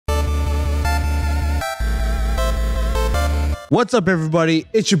What's up, everybody?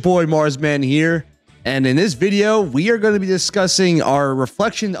 It's your boy Marzman here, and in this video we are going to be discussing our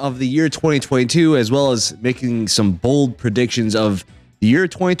reflection of the year 2022 as well as making some bold predictions of the year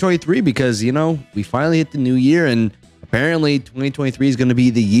 2023, because you know we finally hit the new year and apparently 2023 is going to be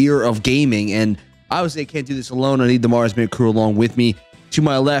the year of gaming. And obviously I can't do this alone. I need the Marzman crew along with me. To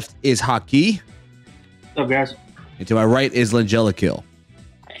my left is Haki. What's up, guys? And to my right is Langelikill.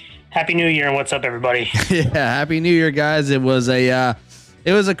 Happy New Year and what's up, everybody? Yeah, Happy New Year, guys. It was a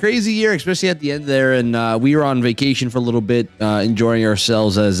crazy year, especially at the end there, and we were on vacation for a little bit, enjoying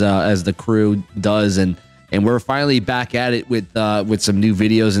ourselves as the crew does, and we're finally back at it with some new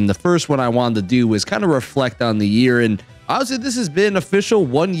videos. And the first one I wanted to do was kind of reflect on the year, and honestly, this has been official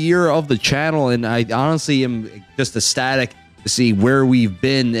 1 year of the channel, and I honestly am just ecstatic to see where we've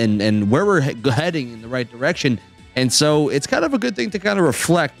been and where we're heading in the right direction. And so it's kind of a good thing to kind of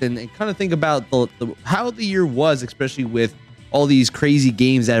reflect and kind of think about how the year was, especially with all these crazy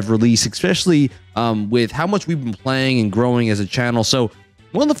games that have released, especially with how much we've been playing and growing as a channel. So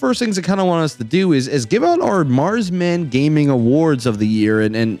one of the first things I kind of want us to do is give out our Marzman Gaming Awards of the year.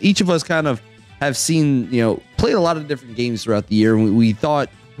 And each of us kind of have seen, played a lot of different games throughout the year. And we thought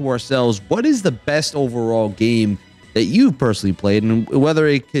to ourselves, what is the best overall game that you personally played, and whether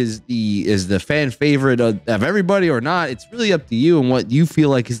it is the fan favorite of everybody or not, it's really up to you and what you feel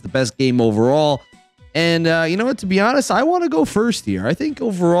like is the best game overall. And you know what, to be honest, I want to go first here. I think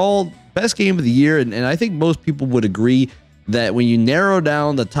overall best game of the year, and I think most people would agree that when you narrow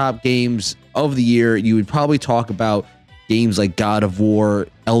down the top games of the year, you would probably talk about games like God of War,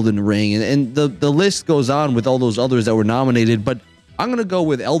 Elden Ring, and the list goes on with all those others that were nominated. But I'm going to go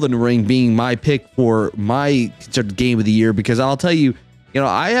with Elden Ring being my pick for my considered game of the year, because I'll tell you,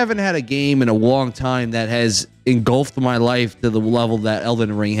 I haven't had a game in a long time that has engulfed my life to the level that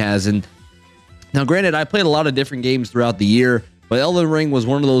Elden Ring has. And now, granted, I played a lot of different games throughout the year, but Elden Ring was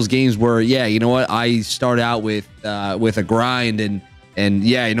one of those games where, yeah, you know what, I started out with a grind, and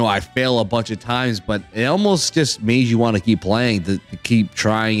yeah, I fail a bunch of times, but it almost just made you want to keep playing, to keep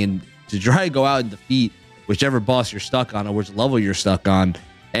trying and to try to go out and defeat whichever boss you're stuck on or which level you're stuck on.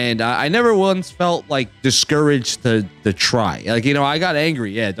 And I never once felt like discouraged to try. Like, I got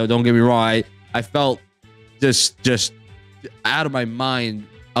angry. Yeah, don't get me wrong. I felt just out of my mind,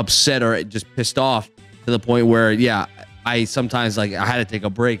 upset or just pissed off to the point where, yeah, I sometimes I had to take a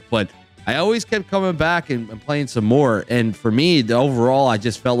break, but I always kept coming back and playing some more. And for me, the overall, I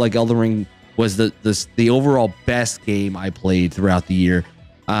just felt like Elden Ring was the overall best game I played throughout the year.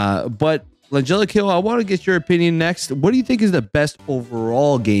 But Langelikill, I want to get your opinion next. What do you think is the best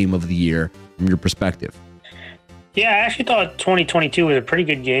overall game of the year from your perspective? Yeah, I actually thought 2022 was a pretty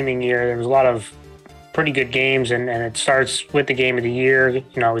good gaming year. There was a lot of pretty good games, and it starts with the game of the year.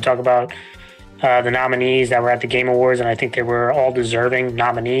 We talk about the nominees that were at the Game Awards, and I think they were all deserving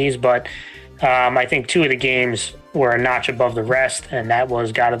nominees. But I think two of the games were a notch above the rest, and that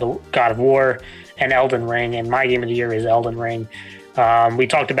was God of War and Elden Ring. And my game of the year is Elden Ring. We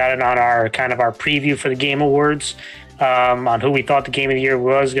talked about it on our preview for the Game Awards, on who we thought the game of the year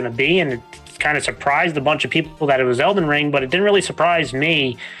was going to be, and it kind of surprised a bunch of people that it was Elden Ring, but it didn't really surprise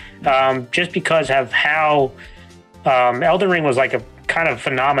me, just because of how Elden Ring was like a kind of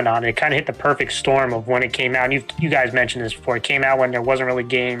phenomenon. It kind of hit the perfect storm of when it came out. And you guys mentioned this before. It came out when there wasn't really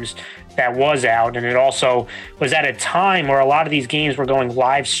games that was out, and it also was at a time where a lot of these games were going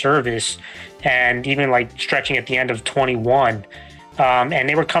live service, and even like stretching at the end of 21. And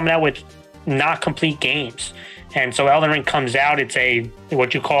they were coming out with not complete games. And so Elden Ring comes out, it's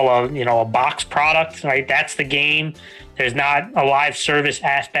what you call a box product, right? That's the game. There's not a live service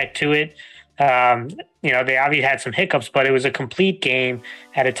aspect to it. They obviously had some hiccups, but it was a complete game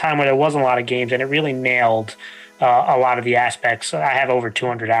at a time where there wasn't a lot of games, and it really nailed a lot of the aspects. I have over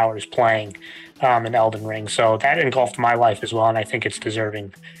 200 hours playing in Elden Ring, so that engulfed my life as well, and I think it's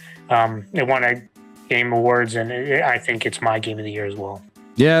deserving. It won a Game Awards, and I think it's my game of the year as well.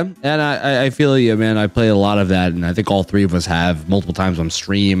 Yeah, and I feel you, man. I played a lot of that, and I think all three of us have multiple times on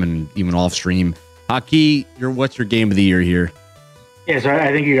stream and even off stream. Haki, what's your game of the year here? Yeah, so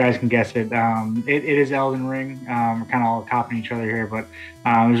I think you guys can guess it. It is Elden Ring. We're kind of all copying each other here, but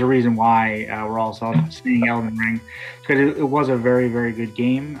there's a reason why we're all saying Elden Ring. Because it was a very, very good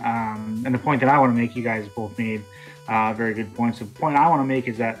game. And the point that I want to make, you guys both made very good points. The point I want to make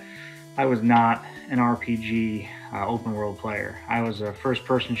is that I was not an RPG open world player. I was a first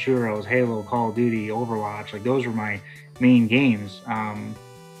person shooter. I was Halo, Call of Duty, Overwatch. Like, those were my main games.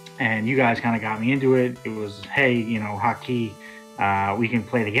 And you guys kind of got me into it. It was, hey, Haki, we can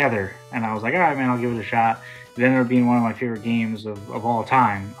play together. And I was like, all right, man, I'll give it a shot. It ended up being one of my favorite games of all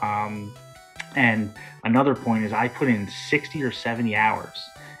time. And another point is I put in 60 or 70 hours.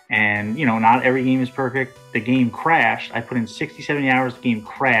 And, not every game is perfect. The game crashed. I put in 60, 70 hours. The game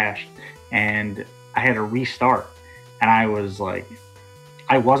crashed. And I had to restart. And I was like,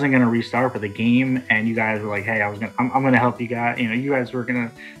 I wasn't going to restart for the game. And you guys were like, hey, I'm going to help you guys. You guys were going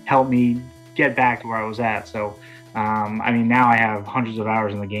to help me get back to where I was at. So, now I have hundreds of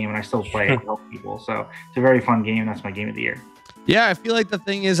hours in the game and I still play it to help people. So it's a very fun game. That's my game of the year. Yeah, I feel like the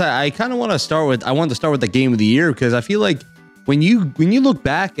thing is, I kind of want to start with. I wanted to start with the game of the year because I feel like when you look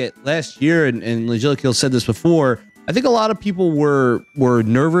back at last year, and Legilikill said this before, I think a lot of people were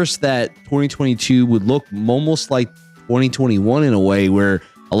nervous that 2022 would look almost like 2021 in a way, where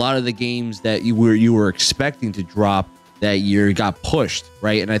a lot of the games that you were expecting to drop that year got pushed,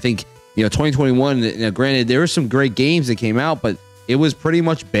 right? And I think 2021. Granted, there were some great games that came out, but it was pretty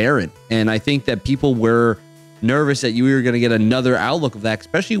much barren. And I think that people were nervous that you were going to get another outlook of that,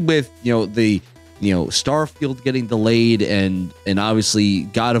 especially with the Starfield getting delayed and obviously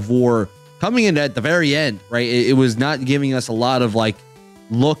God of War coming in at the very end, right? It was not giving us a lot of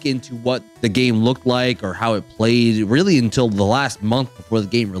look into what the game looked like or how it played really until the last month before the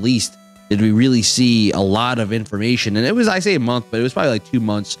game released. Did we really see a lot of information? And it was, I say a month, but it was probably like 2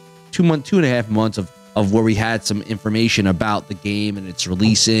 months, 2.5 months of where we had some information about the game and its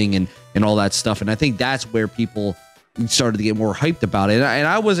releasing and all that stuff. And I think that's where people started to get more hyped about it. And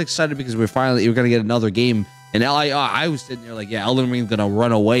I was excited because we're going to get another game. And I was sitting there like, yeah, Elden Ring's going to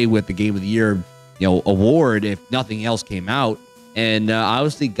run away with the Game of the Year, award if nothing else came out. And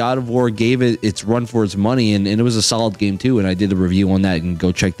obviously God of War gave it its run for its money, and it was a solid game too. And I did a review on that, and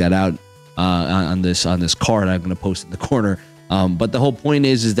go check that out on this card I'm going to post in the corner. But the whole point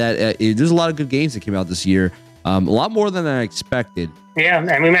is that there's a lot of good games that came out this year, a lot more than I expected. Yeah,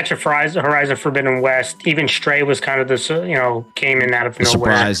 and we mentioned Horizon Forbidden West. Even Stray was kind of this, came in out of nowhere.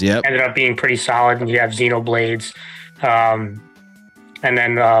 Surprise, yep. Ended up being pretty solid. And you have Xenoblades, and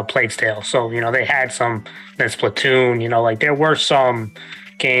then Plague's Tale. So, they had some, then Splatoon, there were some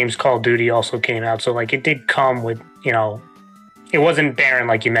games. Call of Duty also came out. So, it did come with, it wasn't barren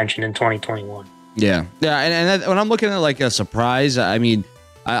like you mentioned in 2021. Yeah. And when I'm looking at a surprise, I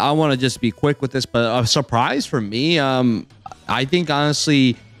want to just be quick with this, but a surprise for me, I think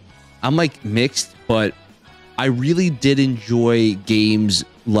honestly, I'm mixed, but I really did enjoy games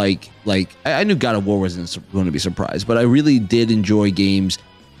like I knew God of War wasn't going to be surprised, but I really did enjoy games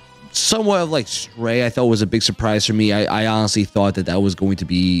somewhat of Stray. I thought was a big surprise for me. I honestly thought that was going to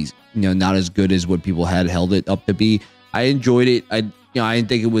be not as good as what people had held it up to be. I enjoyed it. I didn't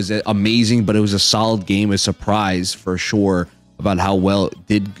think it was amazing, but it was a solid game, a surprise for sure about how well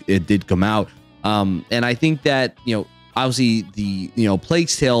it did come out. And I think that obviously the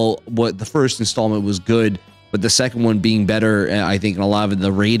Plague's Tale, the first installment was good, but the second one being better, I think a lot of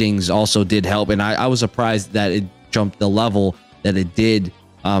the ratings also did help. And I was surprised that it jumped the level that it did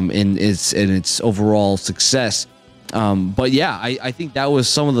in its overall success. But yeah, I think that was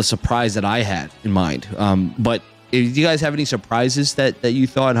some of the surprise that I had in mind. But do you guys have any surprises that you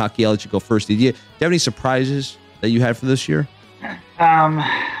thought? Hockey, I'll let you go first. Did you have any surprises that you had for this year?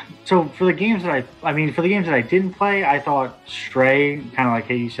 So for the games that I didn't play, I thought Stray, kind of like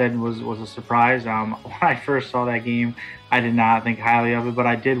you said, was a surprise. When I first saw that game, I did not think highly of it, but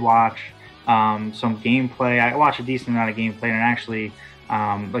I did watch some gameplay. I watched a decent amount of gameplay, and actually,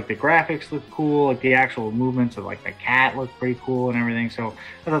 the graphics looked cool, the actual movements of the cat looked pretty cool and everything. So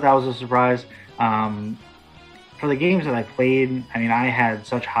I thought that was a surprise. For the games that I played, I had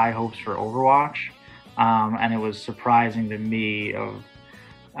such high hopes for Overwatch, and it was surprising to me of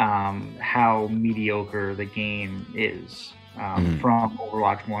how mediocre the game is from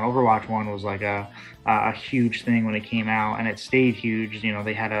Overwatch 1. Overwatch 1 was a huge thing when it came out, and it stayed huge.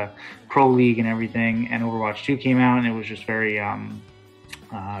 They had a pro league and everything, and Overwatch 2 came out, and it was just very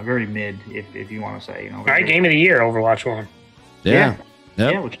very mid, if you want to say. All right, game of the year, Overwatch 1. Yeah.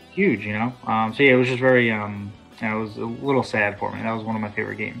 Yeah, which is huge, So yeah, it was just very it was a little sad for me. That was one of my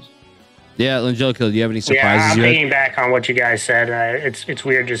favorite games. Yeah, Angelica, do you have any surprises? Yeah, I'm thinking back on what you guys said. It's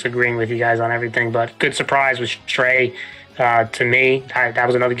weird just agreeing with you guys on everything, but good surprise was Stray. To me, that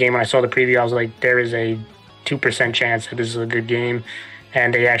was another game when I saw the preview. I was like, there is a 2% chance that this is a good game,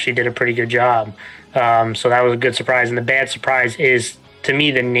 and they actually did a pretty good job. So that was a good surprise. And the bad surprise is, to me,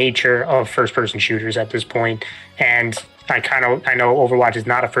 the nature of first-person shooters at this point. And I know Overwatch is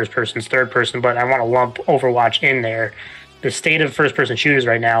not a first-person, it's third-person, but I want to lump Overwatch in there. The state of first-person shooters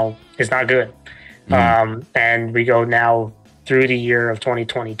right now is not good. And we go now through the year of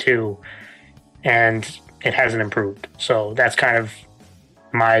 2022, and it hasn't improved. So that's kind of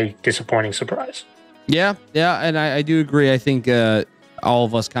my disappointing surprise. Yeah, and I do agree. I think all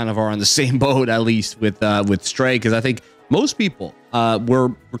of us kind of are on the same boat, at least with Stray, because I think most people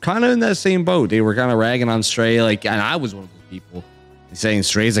were kind of in that same boat. They were kind of ragging on Stray, like, and I was one of those people saying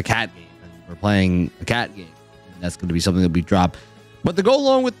Stray's a cat game, and we're playing a cat game, and that's going to be something that'll be dropped. But to go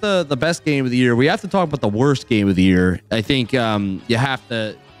along with the best game of the year, we have to talk about the worst game of the year. I think you have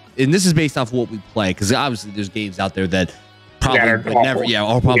to, and this is based off what we play, because obviously there's games out there that probably would never,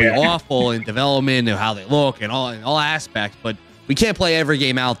 are probably awful in development and how they look and all aspects. But we can't play every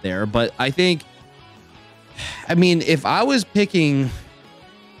game out there. But I think, I mean, if I was picking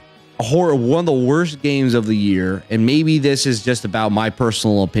one of the worst games of the year, and maybe this is just about my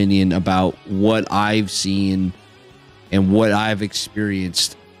personal opinion about what I've seen and what I've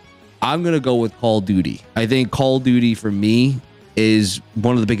experienced, I'm going to go with Call of Duty. I think Call of Duty for me is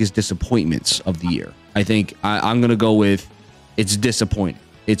one of the biggest disappointments of the year. I think I'm going to go with it's disappointing.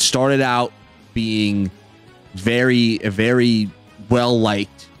 It started out being very, very well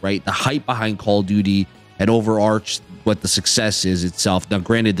liked, right? The hype behind Call of Duty had overarched what the success is itself. Now,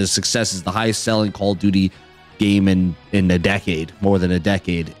 granted, the success is the highest selling Call of Duty game in a decade, more than a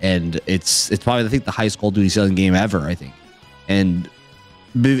decade, and it's probably, I think, the highest Call of Duty selling game ever, I think. And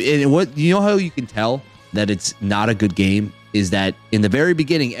what, you know how you can tell that it's not a good game is that in the very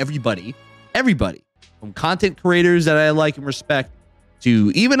beginning, everybody from content creators that I like and respect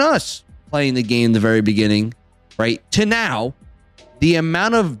to even us playing the game in the very beginning, right, to now, the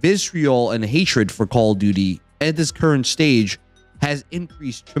amount of vitriol and hatred for Call of Duty at this current stage has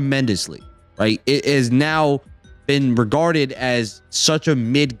increased tremendously, right? It has now been regarded as such a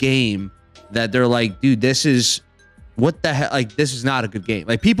mid game that they're like, dude, this is what the hell? Like, this is not a good game.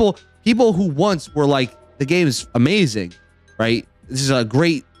 Like, people who once were like, the game is amazing, right? This is a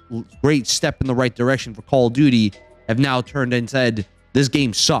great step in the right direction for Call of Duty, have now turned and said, this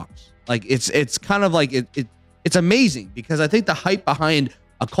game sucks. Like, it's kind of like it's amazing, because I think the hype behind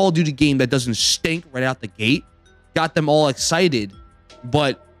a Call of Duty game that doesn't stink right out the gate got them all excited,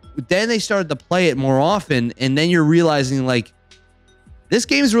 but then they started to play it more often, and then you're realizing, like, this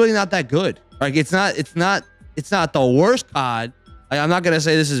game is really not that good. Like, it's not the worst COD. Like, I'm not gonna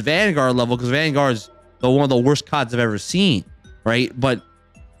say this is Vanguard level, because Vanguard is one of the worst CODs I've ever seen, right? But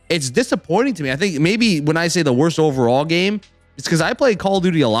it's disappointing to me. I think maybe when I say the worst overall game, it's because I play Call of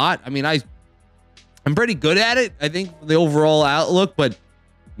Duty a lot. I mean, I'm pretty good at it, I think, the overall outlook, but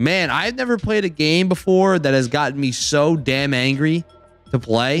man, I've never played a game before that has gotten me so damn angry to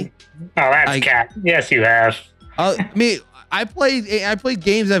play. Oh, that's cat. Yes, you have. I played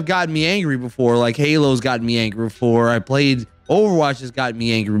games that have gotten me angry before, like Halo's gotten me angry before. I played Overwatch has gotten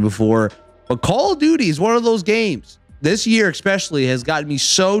me angry before. But Call of Duty is one of those games, this year especially, has gotten me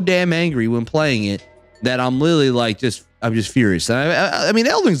so damn angry when playing it that I'm literally like, I'm just furious. I mean,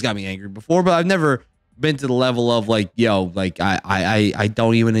 Elden Ring's got me angry before, but I've never been to the level of like, yo, like I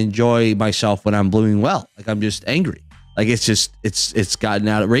don't even enjoy myself when I'm doing well. Like, I'm just angry. Like, it's gotten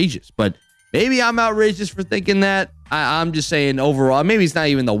outrageous. But maybe I'm outrageous for thinking that. I'm just saying overall, maybe it's not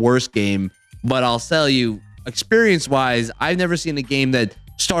even the worst game, but I'll tell you, experience-wise, I've never seen a game that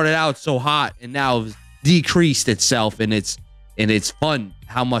started out so hot and now has decreased itself, and it's fun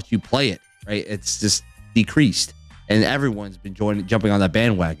how much you play it, right? It's just decreased, and everyone's been jumping on that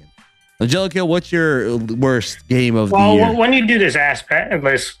bandwagon. Angelica, what's your worst game of the year? Well, when you do this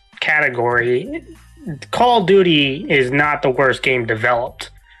category, Call of Duty is not the worst game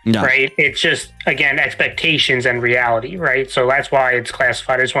developed, right? It's just, again, expectations and reality, right? So that's why it's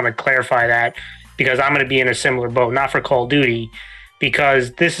classified. I just want to clarify that, because I'm going to be in a similar boat, not for Call of Duty,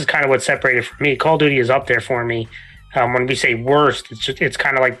 because this is kind of what separated for me. Call of Duty is up there for me. When we say worst, it's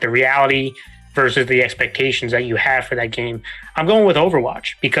kind of like the reality versus the expectations that you have for that game. I'm going with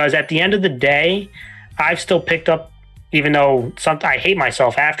Overwatch, because at the end of the day, I've still picked up, even though I hate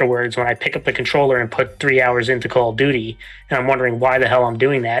myself afterwards when I pick up the controller and put 3 hours into Call of Duty, and I'm wondering why the hell I'm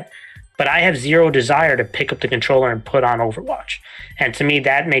doing that. But I have zero desire to pick up the controller and put on Overwatch. And to me,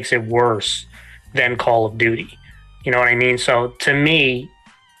 that makes it worse than Call of Duty. You know what I mean? So to me,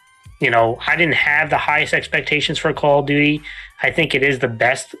 I didn't have the highest expectations for Call of Duty. I think it is the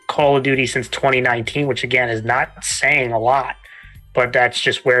best Call of Duty since 2019, which again is not saying a lot, but that's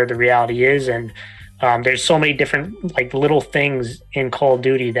just where the reality is. And there's so many different like little things in Call of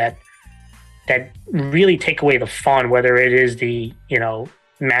Duty that really take away the fun, whether it is the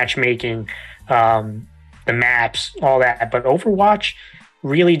matchmaking, the maps, all that. But Overwatch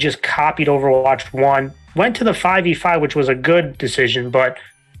really just copied Overwatch 1, went to the 5v5, which was a good decision, but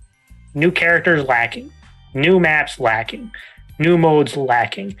new characters lacking, new maps lacking, new modes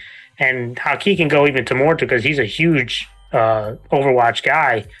lacking. And Haki can go even to more because he's a huge Overwatch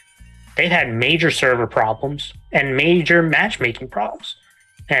guy. They've had major server problems, and major matchmaking problems.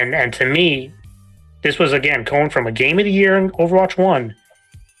 And to me, this was, again, going from a game of the year in Overwatch 1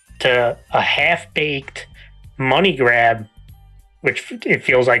 to a half-baked money grab, which it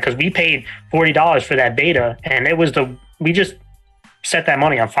feels like, because we paid $40 for that beta, and we just set that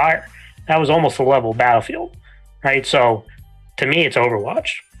money on fire. That was almost the level of Battlefield, right? So to me, it's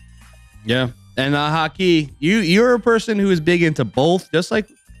Overwatch. Yeah. And Haki, you're a person who is big into both, just like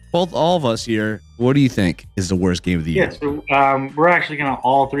all of us here. What do you think is the worst game of the year? Yeah, so we're actually going to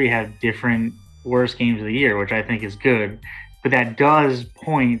all three have different worst games of the year, which I think is good. But that does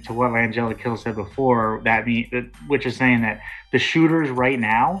point to what Angelica said before, which is saying that the shooters right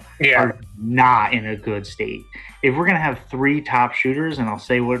now are not in a good state. If we're going to have three top shooters, and I'll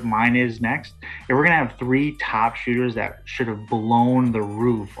say what mine is next, if we're going to have three top shooters that should have blown the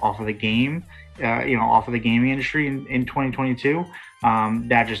roof off of the game, off of the gaming industry in 2022,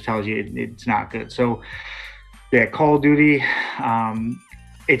 that just tells you it's not good. So, yeah, Call of Duty,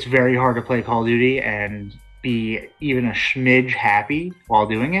 it's very hard to play Call of Duty and be even a smidge happy while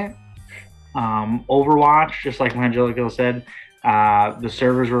doing it. Overwatch, just like Angelico said, the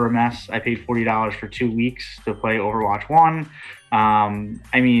servers were a mess. I paid $40 for 2 weeks to play Overwatch 1.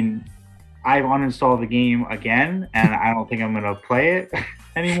 I mean, I've uninstalled the game again, and I don't think I'm going to play it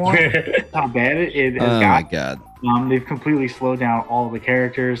anymore. That's how bad it has got. My God. They've completely slowed down all the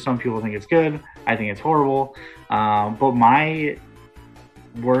characters. Some people think it's good. I think it's horrible. But my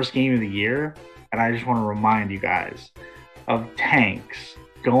worst game of the year, and I just want to remind you guys of tanks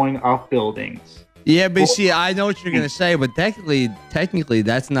going up buildings. Yeah, but see, I know what you're gonna say, but technically,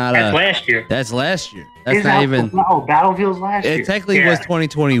 that's not. That's last year. That's last year. That's not even. Oh, Battlefield's last year. It technically was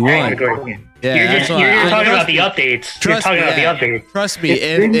 2021. Yeah, you're talking about the updates. Trust me,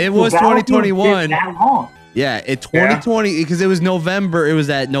 it was 2021. That long. Yeah, 2020 because it was November. It was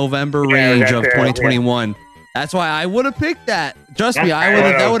that November range of 2021. Yeah. That's why I would have picked that. Trust me, I would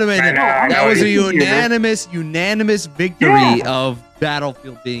have. That would have been. That was a unanimous victory of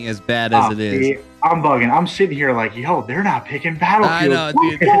Battlefield being as bad as it is. I'm bugging. I'm sitting here like, yo, they're not picking Battlefield. I know,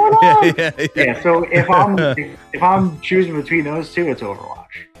 What's dude. going on? Yeah. So if I'm choosing between those two, it's Overwatch.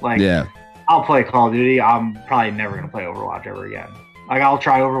 Like, I'll play Call of Duty. I'm probably never gonna play Overwatch ever again. Like, I'll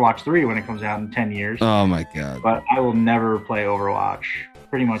try Overwatch 3 when it comes out in 10 years. Oh my God! But I will never play Overwatch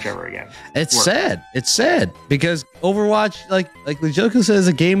pretty much ever again. It's sad. It's sad because Overwatch, like the Joker says,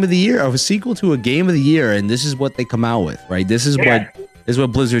 a game of the year, or a sequel to a game of the year, and this is what they come out with, right? This is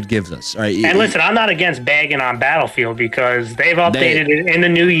what Blizzard gives us, right? And listen, I'm not against bagging on Battlefield because they've updated it in the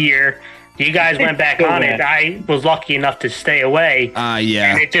new year. You guys went back on it. I was lucky enough to stay away.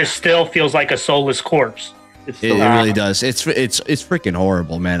 Yeah. And it just still feels like a soulless corpse. It really does. It's freaking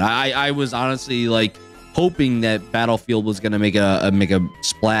horrible, man. I was honestly like hoping that Battlefield was going to make a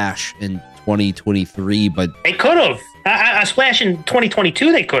splash in 2023, but they could have. A splash in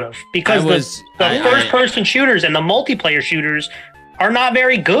 2022 they could have, because the first-person shooters and the multiplayer shooters are not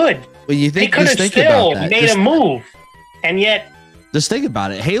very good. Well, you think they could have still made a move, and yet. Just think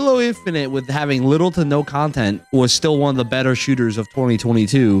about it. Halo Infinite, with having little to no content, was still one of the better shooters of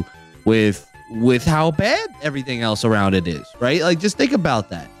 2022 with how bad everything else around it is, right? Like, just think about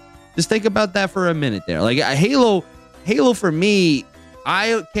that. Just think about that for a minute there. Like, Halo for me,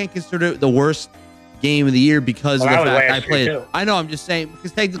 I can't consider it the worst game of the year because of the fact I played it. I know, I'm just saying,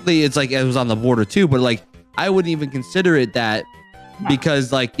 because technically it's like it was on the border too, but like I wouldn't even consider it that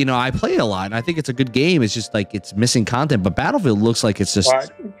because, like, you know, I played a lot and I think it's a good game. It's just like it's missing content, but Battlefield looks like it's just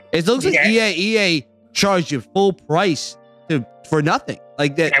it looks like EA charged you full price for nothing.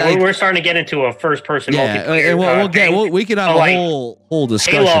 Like that. And we're starting to get into a first person multiplayer. We could have a whole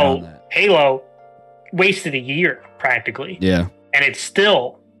discussion on that. Halo wasted a year practically. Yeah. And it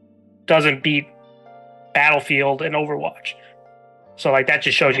still doesn't beat Battlefield and Overwatch. So like that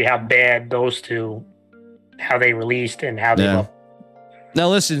just shows you how bad those two, how they released and how they look. Now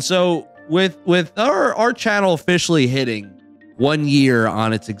listen, so with our channel officially hitting 1 year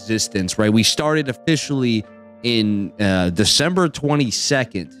on its existence, right? We started officially in December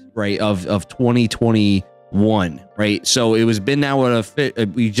 22nd, right, of 2021, right? So it was been now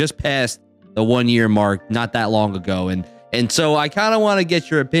we just passed the 1 year mark not that long ago, and so I kind of want to get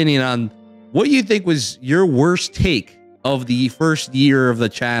your opinion on what you think was your worst take of the first year of the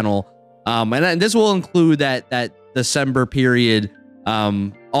channel, and this will include that December period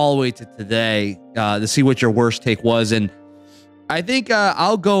all the way to today, to see what your worst take was. And I think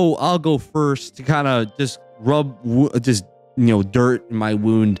I'll go first to kind of just rub dirt in my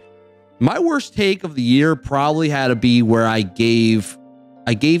wound. My worst take of the year probably had to be where I gave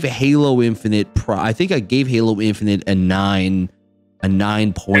Halo Infinite I think I gave Halo Infinite a 9 a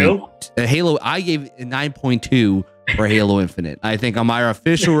 9 point. Halo, I gave a 9.2 for Halo Infinite. I think on my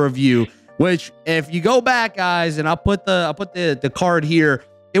official review, which if you go back, guys, and I'll put the card here.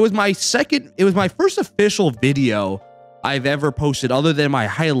 It was my first official video I've ever posted other than my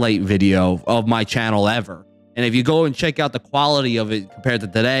highlight video of my channel ever. And if you go and check out the quality of it compared to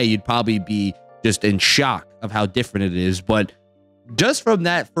today, you'd probably be just in shock of how different it is. But just from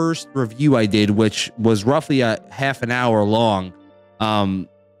that first review I did, which was roughly a half an hour long,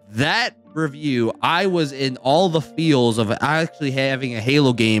 that review, I was in all the feels of actually having a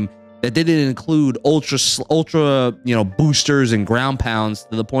Halo game that didn't include ultra, boosters and ground pounds,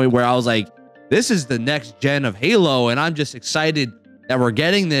 to the point where I was like, this is the next gen of Halo, and I'm just excited that we're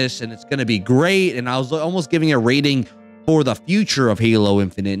getting this, and it's going to be great. And I was almost giving a rating for the future of Halo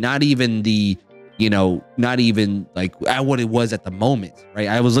Infinite, not even like at what it was at the moment, right?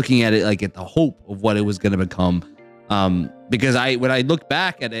 I was looking at it like at the hope of what it was going to become. Because when I look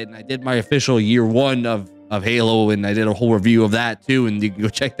back at it, and I did my official year one of Halo, and I did a whole review of that too, and you can go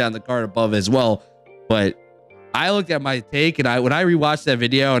check down the card above as well. But I looked at my take, and when I rewatched that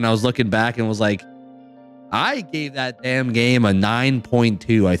video, and I was looking back and was like, I gave that damn game a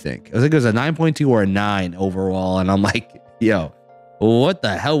 9.2, I think. I think it was a 9.2 or a 9 overall. And I'm like, yo, what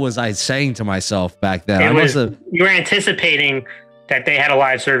the hell was I saying to myself back then? You were anticipating that they had a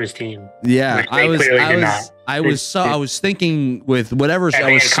live service team. Yeah, I was thinking with whatever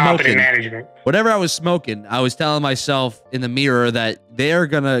I was smoking, whatever I was smoking, I was telling myself in the mirror that they're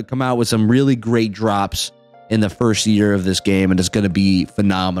going to come out with some really great drops in the first year of this game, and it's going to be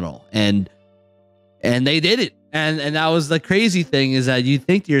phenomenal. And they did it. And that was the crazy thing, is that you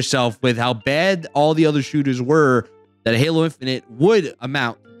think to yourself, with how bad all the other shooters were, that Halo Infinite would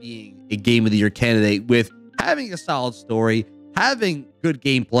amount to being a Game of the Year candidate, with having a solid story, having good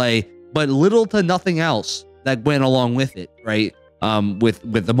gameplay, but little to nothing else that went along with it, right? With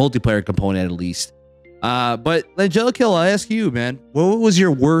the multiplayer component, at least. But Angelica, I'll ask you, man, what was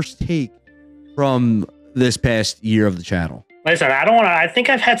your worst take from this past year of the channel? Listen, I think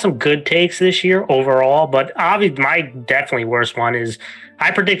I've had some good takes this year overall, but obviously my definitely worst one is I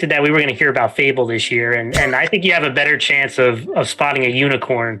predicted that we were going to hear about Fable this year, and I think you have a better chance of spotting a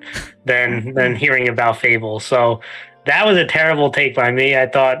unicorn than hearing about Fable. So that was a terrible take by me. I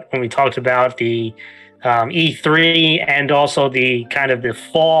thought when we talked about the E3 and also the kind of the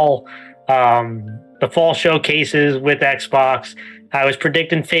fall showcases with Xbox, I was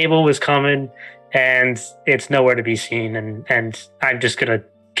predicting Fable was coming, and it's nowhere to be seen. And I'm just going to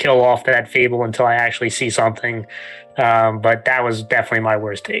kill off that Fable until I actually see something. But that was definitely my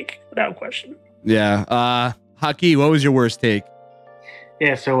worst take, without question. Yeah. Haki, what was your worst take?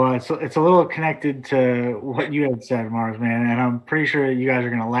 Yeah, so it's a little connected to what you had said, Mars, man, and I'm pretty sure you guys are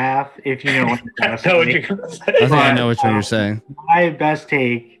going to laugh if you know what you're saying. I think I know what you're saying. My best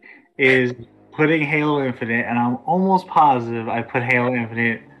take is putting Halo Infinite, and I'm almost positive I put Halo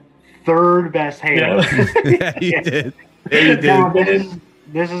Infinite third best Halo. Yeah, you did. Yeah, you did. Now,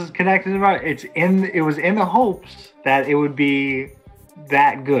 this is connected about it was in the hopes that it would be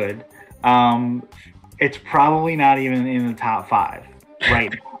that good. It's probably not even in the top 5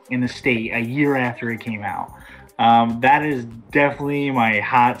 right now in the state a year after it came out. That is definitely my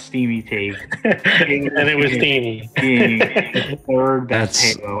hot steamy take. And it was steamy. Being the third best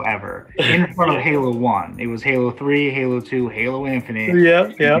Halo ever. In front of Halo 1. It was Halo 3, Halo 2, Halo Infinite,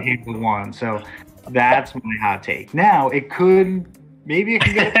 yeah. Halo 1. So that's my hot take. Now, it could get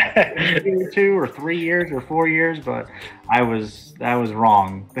a year or 2 or 3 years or 4 years, but I was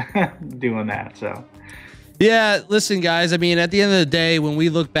wrong doing that. So yeah, listen, guys, I mean, at the end of the day, when we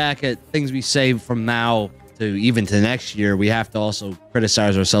look back at things we say from now to even to next year, we have to also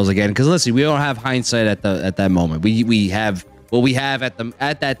criticize ourselves again, because listen, we don't have hindsight at that moment. We have what we have at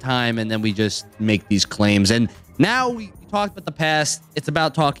that time, and then we just make these claims. And now we talked about the past. It's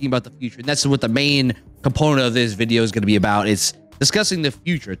about talking about the future, and that's what the main component of this video is going to be about. It's discussing the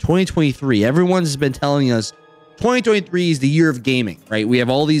future, 2023. Everyone's been telling us 2023 is the year of gaming, right? We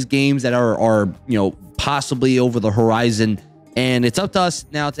have all these games that are possibly over the horizon, and it's up to us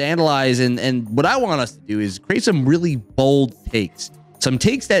now to analyze. And what I want us to do is create some really bold takes, some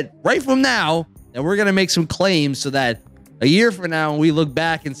takes that right from now that we're going to make some claims, so that a year from now, when we look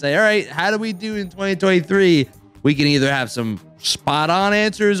back and say, all right, how do we do in 2023? We can either have some spot on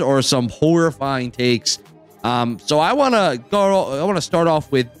answers or some horrifying takes. So I want to start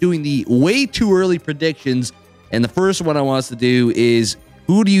off with doing the way too early predictions. And the first one I want us to do is,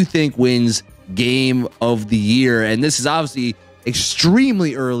 who do you think wins Game of the Year? And this is obviously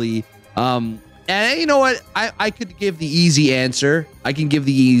extremely early. And you know what? I could give the easy answer. I can give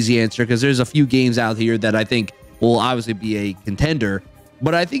the easy answer, because there's a few games out here that I think will obviously be a contender.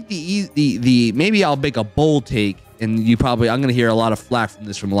 But I think the maybe I'll make a bold take, and I'm going to hear a lot of flack from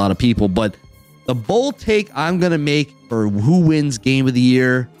this from a lot of people, but the bold take I'm going to make for who wins Game of the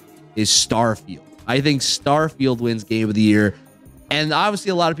Year is Starfield. I think Starfield wins Game of the Year. And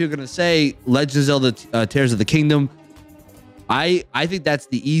obviously a lot of people are going to say Legend of Zelda Tears of the Kingdom. I think that's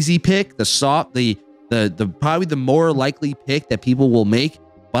the easy pick, the probably the more likely pick that people will make.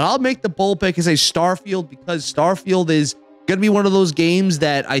 But I'll make the bold pick and say Starfield, because Starfield is going to be one of those games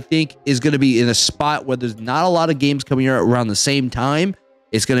that I think is going to be in a spot where there's not a lot of games coming out around the same time.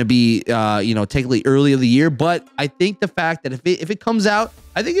 It's going to be, technically early of the year. But I think the fact that if it comes out,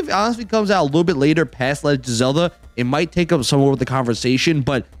 I think if it honestly comes out a little bit later past Legend of Zelda, it might take up some more of the conversation,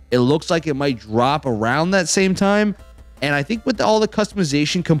 but it looks like it might drop around that same time. And I think with all the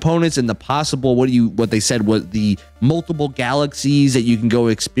customization components and the possible, what they said was the multiple galaxies that you can go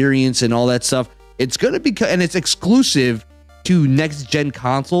experience and all that stuff, it's going to be, and it's exclusive to next gen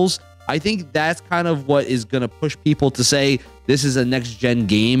consoles. I think that's kind of what is going to push people to say this is a next gen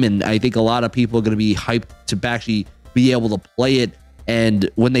game. And I think a lot of people are going to be hyped to actually be able to play it. And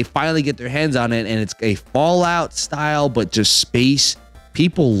when they finally get their hands on it and it's a Fallout style, but just space,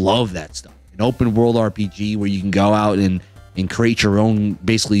 people love that stuff. An open world RPG where you can go out and create your own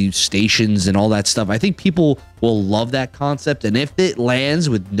basically stations and all that stuff. I think people will love that concept. And if it lands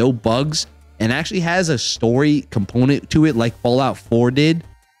with no bugs and actually has a story component to it like Fallout 4 did,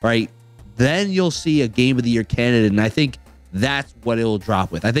 right, then you'll see a Game of the Year candidate. And I think that's what it will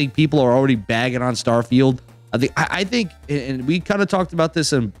drop with. I think people are already bagging on Starfield. I think, and we kind of talked about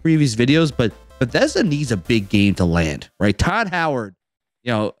this in previous videos, but Bethesda needs a big game to land, right? Todd Howard,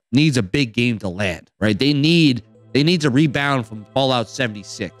 needs a big game to land, right? They need to rebound from Fallout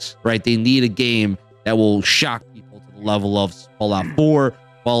 76, right? They need a game that will shock people to the level of Fallout 4,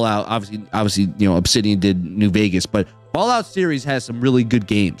 Fallout, obviously, Obsidian did New Vegas, but Fallout series has some really good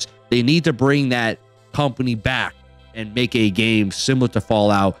games. They need to bring that company back and make a game similar to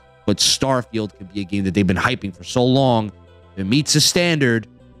Fallout. But Starfield could be a game that they've been hyping for so long. If it meets the standard,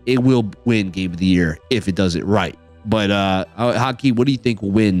 it will win Game of the Year if it does it right. But Hockey, what do you think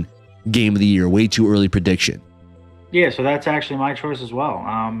will win Game of the Year? Way too early prediction. Yeah, so that's actually my choice as well.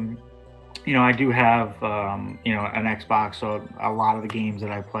 I do have an Xbox, so a lot of the games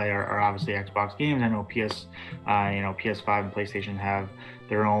that I play are obviously Xbox games. I know PS5 and PlayStation have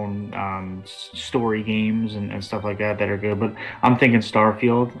their own story games and stuff like that are good. But I'm thinking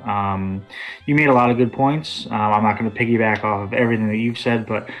Starfield. You made a lot of good points. I'm not going to piggyback off of everything that you've said,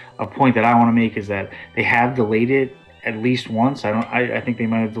 but a point that I want to make is that they have delayed it at least once. I think they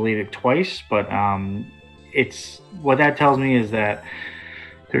might have delayed it twice, but it's what that tells me is that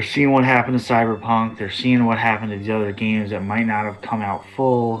they're seeing what happened to Cyberpunk. They're seeing what happened to these other games that might not have come out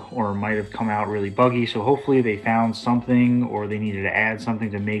full or might have come out really buggy. So hopefully they found something, or they needed to add something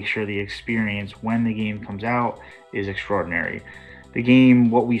to make sure the experience when the game comes out is extraordinary. The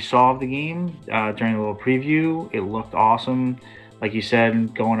game, what we saw of the game during the little preview, it looked awesome. Like you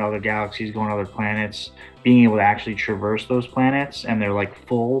said, going to other galaxies, going to other planets, being able to actually traverse those planets, and they're like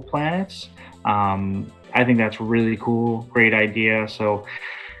full planets. I think that's really cool. Great idea. So,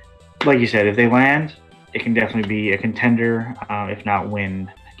 like you said, if they land, it can definitely be a contender, if not win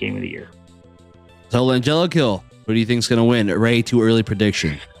Game of the Year. So, Angelico, who do you think is going to win? Ray, too early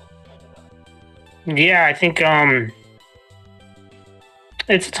prediction. Yeah, I think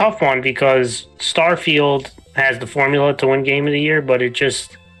it's a tough one because Starfield has the formula to win Game of the Year, but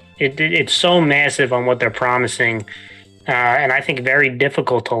it's so massive on what they're promising, and I think very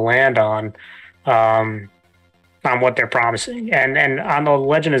difficult to land on what they're promising. And on the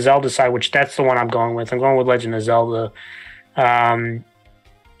Legend of Zelda side, which that's the one I'm going with. I'm going with Legend of Zelda.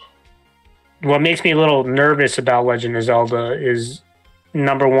 What makes me a little nervous about Legend of Zelda is,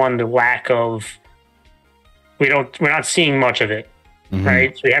 number one, the lack of we're not seeing much of it,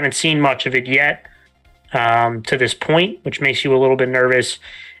 right? So we haven't seen much of it yet to this point, which makes you a little bit nervous.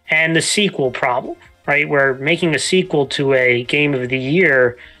 And the sequel problem, right? We're making a sequel to a Game of the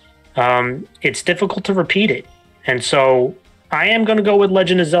Year. It's difficult to repeat it. And so I am going to go with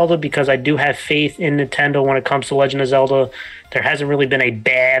Legend of Zelda because I do have faith in Nintendo when it comes to Legend of Zelda. There hasn't really been a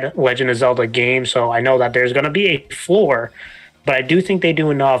bad Legend of Zelda game, so I know that there's going to be a floor, but I do think they do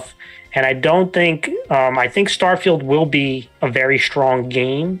enough. And I don't think I think Starfield will be a very strong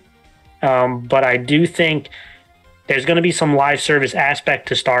game, but I do think there's going to be some live service aspect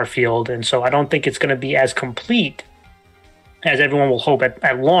to Starfield, and so I don't think it's going to be as complete as everyone will hope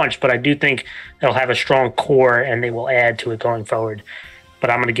at launch, but I do think they'll have a strong core and they will add to it going forward. But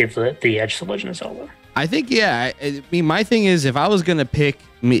I'm going to give the edge to Legend of Zelda. I think, yeah. I mean, my thing is, if I was gonna pick,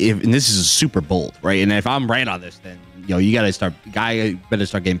 and this is super bold, right? And if I'm right on this, then you better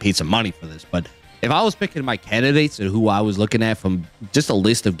start getting paid some money for this. But if I was picking my candidates and who I was looking at from just a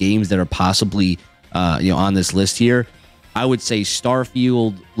list of games that are possibly, on this list here, I would say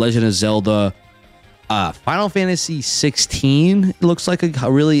Starfield, Legend of Zelda, Final Fantasy 16 looks like a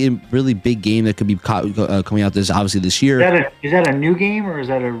really, really big game that could be coming out this year. Is that a new game or is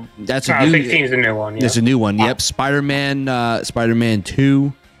that a? That's a new. 16 is a new one. Yeah. It's a new one. Yep, Spider-Man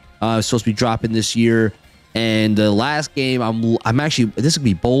 2 is supposed to be dropping this year, and the last game I'm actually, this could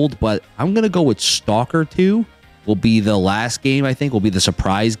be bold, but I'm gonna go with Stalker 2. Will be the last game, I think. Will be the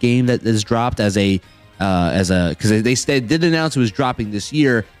surprise game that is dropped because they did announce it was dropping this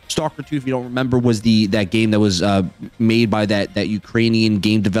year. Stalker 2, if you don't remember, was that game that was made by that Ukrainian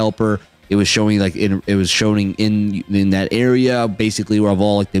game developer. It was showing in that area, basically, where of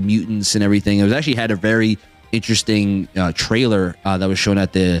all like the mutants and everything. It was actually had a very interesting trailer that was shown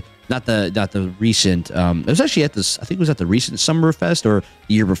at not the recent. It was actually at this. I think it was at the recent Summerfest or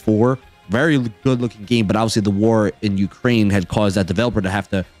the year before. Very good looking game, but obviously the war in Ukraine had caused that developer to have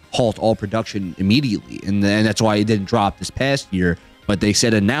to halt all production immediately, and that's why it didn't drop this past year. But they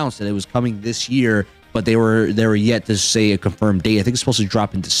announced that it was coming this year, but they were yet to say a confirmed date. I think it's supposed to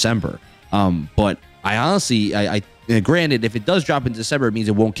drop in December. But I honestly, granted, if it does drop in December, it means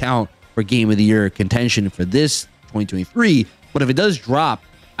it won't count for Game of the Year contention for this 2023. But if it does drop,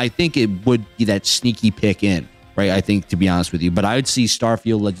 I think it would be that sneaky pick in, right? I think, to be honest with you. But I would see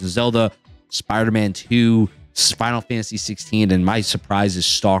Starfield, Legend of Zelda, Spider-Man 2, Final Fantasy 16, and my surprise is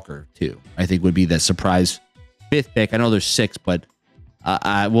Stalker 2. I think would be that surprise fifth pick. I know there's 6, but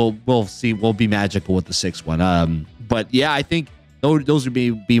we'll see. We'll be magical with the 6th one. But yeah, I think those would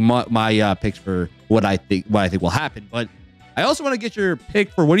be my picks for what I think will happen. But I also want to get your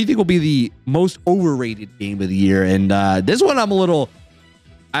pick for what do you think will be the most overrated game of the year. And this one I'm a little.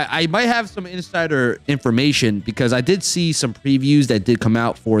 I might have some insider information because I did see some previews that did come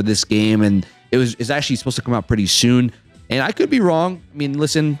out for this game, and it's actually supposed to come out pretty soon. And I could be wrong. I mean,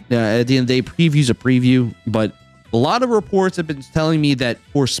 listen, at the end of the day, preview's a preview, but a lot of reports have been telling me that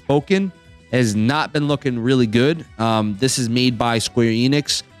Forspoken has not been looking really good. This is made by Square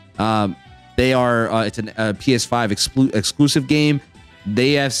Enix. They are it's a PS5 exclusive game.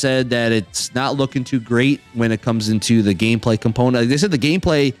 They have said that it's not looking too great when it comes into the gameplay component. They said the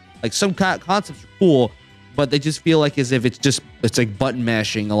gameplay, like some concepts are cool, but they just feel like as if it's like button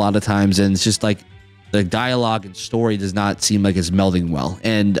mashing a lot of times, and it's just like the dialogue and story does not seem like it's melding well.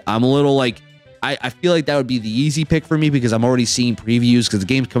 And I'm a little like, I feel like that would be the easy pick for me because I'm already seeing previews because the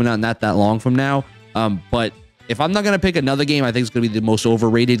game's coming out not that long from now. But if I'm not going to pick another game, I think it's going to be the most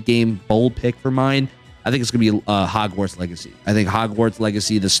overrated game, bold pick for mine. I think it's going to be Hogwarts Legacy. I think Hogwarts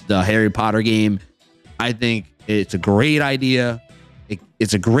Legacy, the Harry Potter game, I think it's a great idea.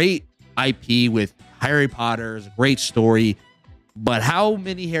 It's a great IP with Harry Potter. It's a great story. But how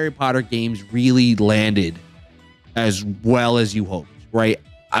many Harry Potter games really landed as well as you hoped, right?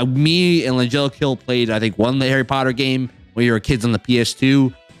 Me and Angelic Hill played, I think, one Harry Potter game when we were kids on the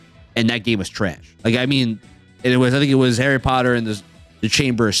PS2, and that game was trash. Like, I mean, I think it was Harry Potter and the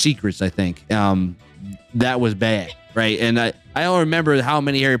Chamber of Secrets, I think. That was bad, right? And I don't remember how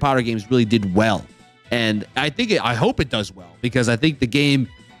many Harry Potter games really did well. And I hope it does well because I think the game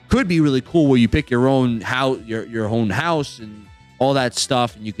could be really cool where you pick your own your own house and all that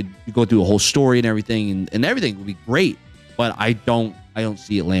stuff, and you go through a whole story and everything, and everything would be great. But I don't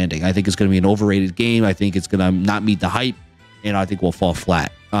see it landing. I think it's going to be an overrated game. I think it's going to not meet the hype, and I think we'll fall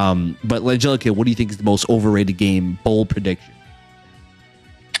flat. But Angelica, what do you think is the most overrated game? Bold prediction.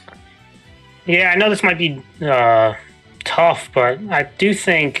 Yeah, I know this might be tough, but I do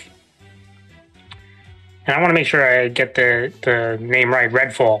think, and I want to make sure I get the name right,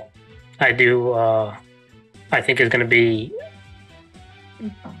 Redfall. I think is going to be,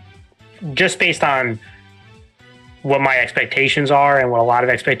 just based on what my expectations are and what a lot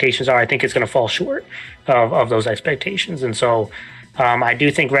of expectations are, I think it's going to fall short of those expectations. And so I do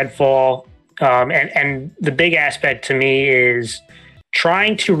think Redfall, and the big aspect to me is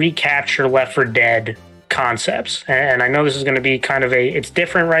trying to recapture Left 4 Dead concepts. And I know this is going to be kind of it's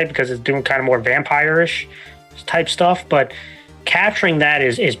different, right? Because it's doing kind of more vampire-ish type stuff, but capturing that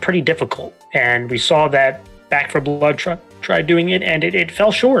is pretty difficult. And we saw that Back 4 Blood tried doing it, and it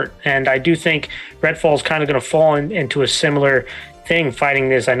fell short. And I do think Redfall is kind of going to fall into a similar thing, fighting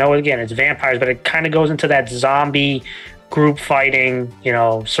this. I know, again, it's vampires, but it kind of goes into that zombie group fighting,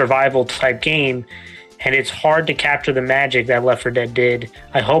 survival type game. And it's hard to capture the magic that Left 4 Dead did.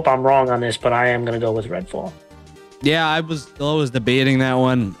 I hope I'm wrong on this, but I am going to go with Redfall. Yeah, I was debating that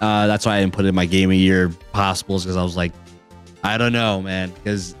one. That's why I didn't put it in my game of year possibles, because I was like, I don't know, man.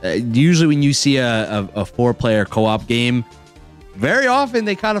 Because usually when you see a 4-player co-op game, very often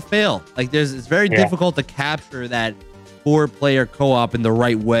they kind of fail. Like it's very difficult to capture that 4-player co-op in the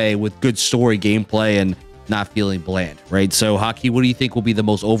right way with good story gameplay and not feeling bland, right? So, Hockey, what do you think will be the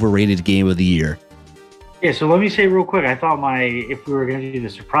most overrated game of the year? Yeah, so let me say real quick, I thought if we were going to do the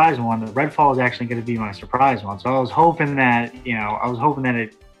surprise one, the Redfall is actually going to be my surprise one. So I was hoping that,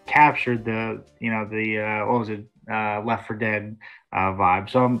 it captured the Left 4 Dead vibe.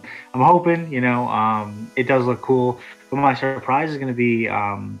 So I'm hoping, it does look cool. But my surprise is going to be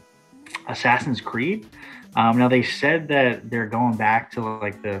Assassin's Creed. Now they said that they're going back to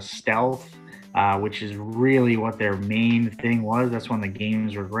like the stealth, which is really what their main thing was. That's when the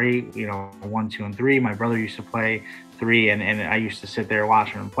games were great, 1, 2, and 3. My brother used to play 3, and I used to sit there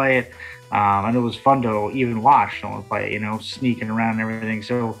watching him play it. And it was fun to even watch someone play it, sneaking around and everything.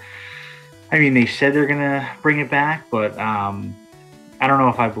 So, I mean, they said they're going to bring it back, but I don't know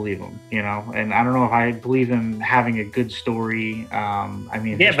if I believe them, and I don't know if I believe them having a good story.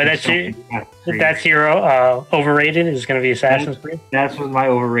 Yeah, but that's your overrated is going to be Assassin's Creed. That's what my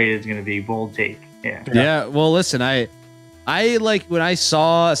overrated is going to be. Bold take. Yeah. Yeah. Well, listen, I like when I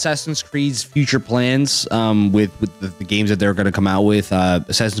saw Assassin's Creed's future plans with the games that they're going to come out with.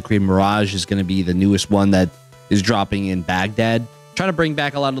 Assassin's Creed Mirage is going to be the newest one that is dropping in Baghdad, trying to bring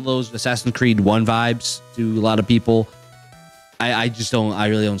back a lot of those Assassin's Creed 1 vibes to a lot of people. I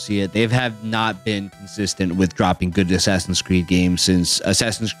really don't see it. They have not been consistent with dropping good Assassin's Creed games since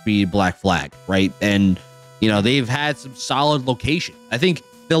Assassin's Creed Black Flag, right? And, they've had some solid locations. I think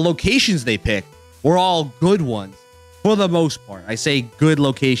the locations they picked were all good ones for the most part. I say good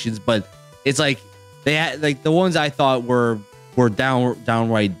locations, but it's like they had like the ones I thought were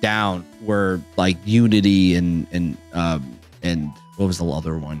downright down were like Unity and what was the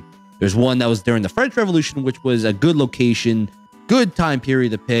other one? There's one that was during the French Revolution, which was a good location, good time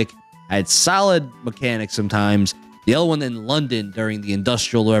period to pick, had solid mechanics sometimes. The other one in London during the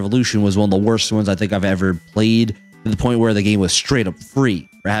Industrial Revolution was one of the worst ones I think I've ever played, to the point where the game was straight up free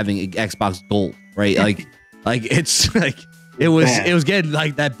for having Xbox Gold, right? like it's like it was getting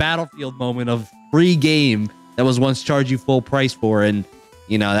like that Battlefield moment of free game that was once charged you full price for. And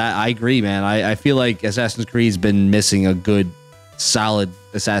that I agree, man. I feel like Assassin's Creed's been missing a good solid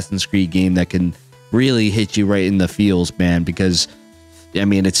Assassin's Creed game that can really hit you right in the feels, man, because I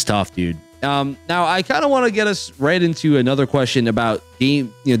mean it's tough, dude. Now I kind of want to get us right into another question about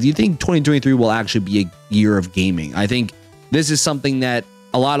game. Do you think 2023 will actually be a year of gaming? I think this is something that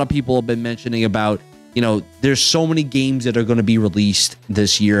a lot of people have been mentioning about. There's so many games that are going to be released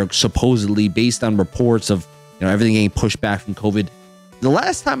this year, supposedly based on reports of everything getting pushed back from COVID. The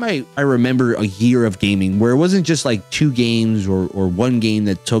last time I remember a year of gaming where it wasn't just like 2 games or 1 game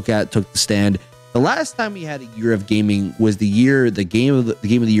that took the stand. The last time we had a year of gaming was the game of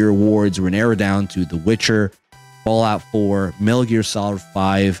the year awards were narrowed down to The Witcher, Fallout 4, Metal Gear Solid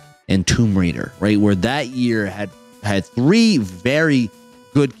 5, and Tomb Raider, right? Where that year had 3 very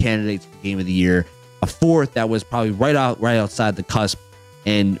good candidates for game of the year, a 4th that was probably right outside the cusp,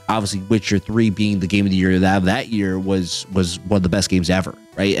 and obviously Witcher 3 being the game of the year that year was one of the best games ever,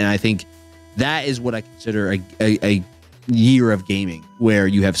 right? And I think that is what I consider a year of gaming, where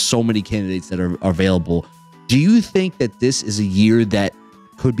you have so many candidates that are available. Do you think that this is a year that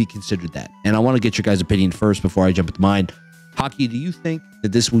could be considered that? And I want to get your guys' opinion first before I jump into mine. Hockey, do you think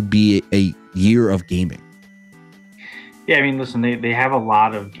that this would be a year of gaming? Yeah, I mean, listen, they have a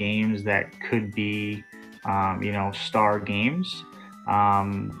lot of games that could be, star games.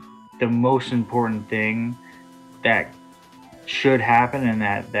 The most important thing that should happen and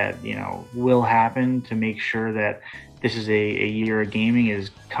that will happen to make sure that this is a year of gaming is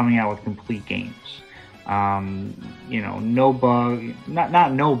coming out with complete games. No bug,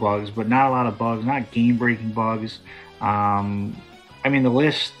 not no bugs, but not a lot of bugs, not game-breaking bugs. I mean, the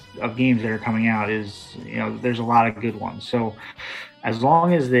list of games that are coming out is, there's a lot of good ones. So as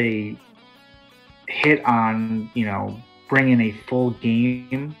long as they hit on, bringing a full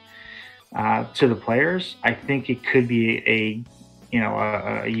game to the players, I think it could be a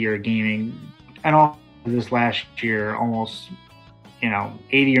year of gaming. And also this last year, almost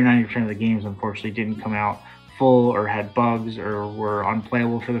 80 or 90% of the games unfortunately didn't come out full or had bugs or were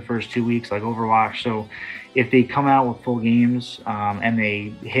unplayable for the first 2 weeks, like Overwatch. So if they come out with full games and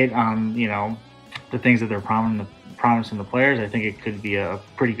they hit on the things that they're promising the players, I think it could be a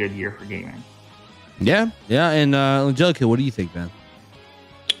pretty good year for gaming. Yeah. And Angelica, what do you think, man?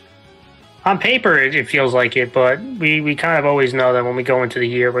 On paper, it feels like it, but we kind of always know that when we go into the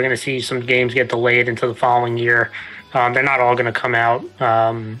year, we're going to see some games get delayed into the following year. They're not all going to come out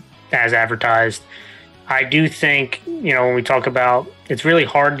as advertised. I do think, when we talk about, it's really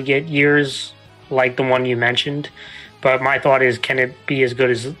hard to get years like the one you mentioned, but my thought is, can it be as good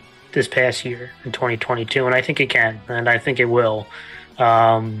as this past year in 2022? And I think it can, and I think it will.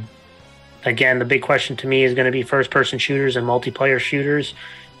 Again, the big question to me is going to be first-person shooters and multiplayer shooters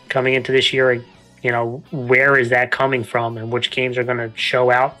coming into this year. Where is that coming from, and which games are going to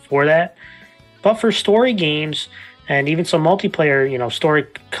show out for that? But for story games and even some multiplayer, story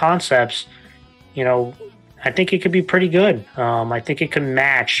concepts, I think it could be pretty good. I think it could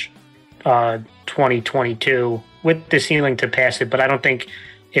match 2022 with the ceiling to pass it, but I don't think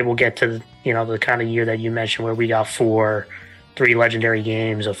it will get to the kind of year that you mentioned where we got 3 legendary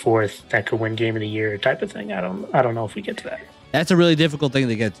games, a 4th that could win game of the year type of thing. I don't know if we get to that. That's a really difficult thing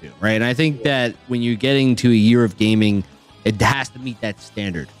to get to, right? And I think that when you're getting to a year of gaming, it has to meet that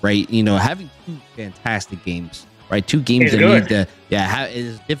standard, right? Having 2 fantastic games, right? 2 games that need to, it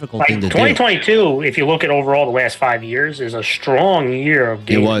is a difficult thing to 2022, do. 2022, if you look at overall the last 5 years, is a strong year of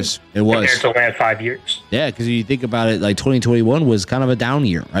gaming. It was. Compared to the last 5 years. Yeah, because you think about it, like 2021 was kind of a down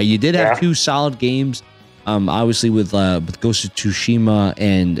year, right? You did have 2 solid games. Obviously with Ghost of Tsushima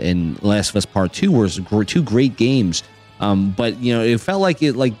and Last of Us Part 2 were 2 great games. But it felt like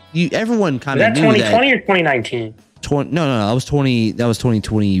everyone kind of knew that. 2020 or 2019? No, that was 2020. That was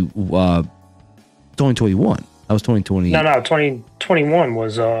 2020. 2021. That was 2020. No, 2021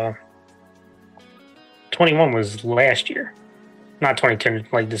 was 21 was last year, not 2010.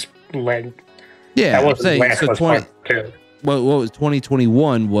 Like this leg. Yeah, that wasn't last. So 20. What was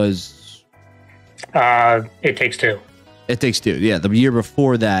 2021 was. It Takes Two. It Takes Two. Yeah, the year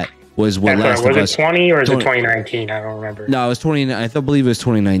before that was what Last of Us. Was it 20 or is it 2019? I don't remember. No, it was 20. I believe it was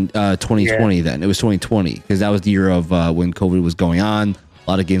 2020 then. It was 2020 because that was the year of when COVID was going on. A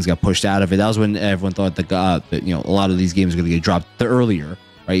lot of games got pushed out of it. That was when everyone thought that a lot of these games were going to get dropped earlier,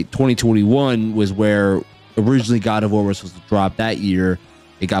 right? 2021 was where originally God of War was supposed to drop that year.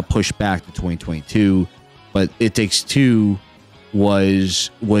 It got pushed back to 2022, but It Takes Two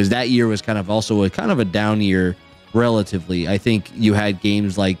was that year was kind of also a down year relatively. I think you had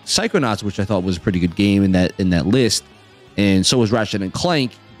games like Psychonauts, which I thought was a pretty good game in that list, and so was Ratchet and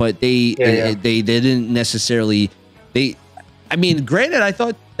Clank, but they didn't necessarily granted, I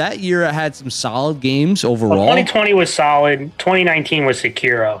thought that year I had some solid games overall. Well, 2020 was solid. 2019 was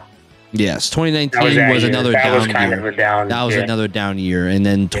Sekiro. Yes, 2019 was another down year. That was kind of a down. That was another down year, and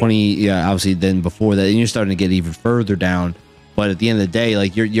then obviously then before that, and you're starting to get even further down. But at the end of the day,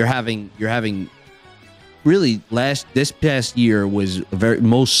 like you're having really this past year was the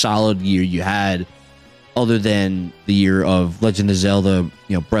most solid year you had, other than the year of Legend of Zelda,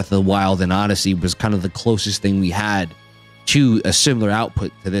 Breath of the Wild and Odyssey was kind of the closest thing we had to a similar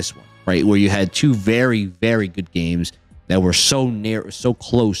output to this one, right? Where you had 2 very, very good games that were so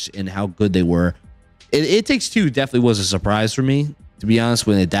close in how good they were. It Takes Two definitely was a surprise for me, to be honest,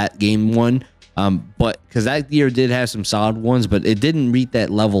 when that game won. But because that year did have some solid ones, but it didn't reach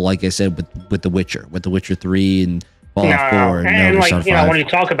that level, like I said, with The Witcher 3 and Fallout 4 and when you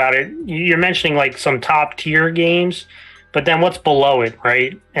talk about it, you're mentioning like some top tier games, but then what's below it,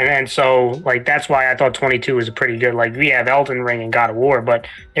 right? And so like that's why I thought 22 was a pretty good. Like we have Elden Ring and God of War, but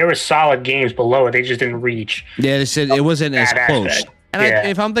there were solid games below it. They just didn't reach. Yeah, they said it wasn't as close. And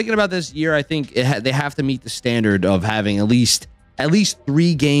if I'm thinking about this year, I think they have to meet the standard of having at least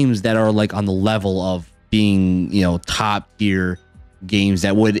 3 games that are like on the level of being, top tier games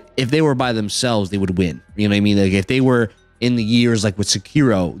that would, if they were by themselves, they would win. You know what I mean? Like if they were in the years like with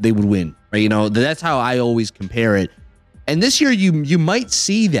Sekiro, they would win, right? That's how I always compare it. And this year you might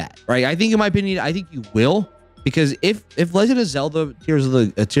see that, right? I think in my opinion, I think you will, because if Legend of Zelda Tears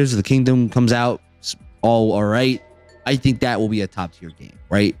of the Kingdom comes out all right, I think that will be a top tier game,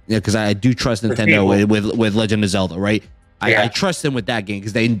 right? Because I do trust Nintendo with Legend of Zelda, right? I trust them with that game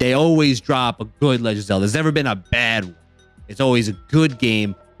because they always drop a good Legend of Zelda. There's never been a bad one. It's always a good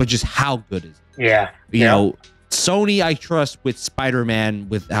game, but just how good is it? Yeah. You know, Sony I trust with Spiderman,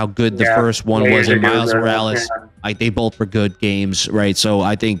 with how good the first one was, and Miles Morales. Like they both were good games, right? So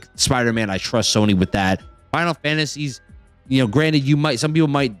I think Spider-Man, I trust Sony with that. Final Fantasies, granted some people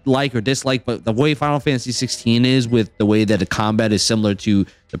might like or dislike, but the way Final Fantasy 16 is, with the way that the combat is similar to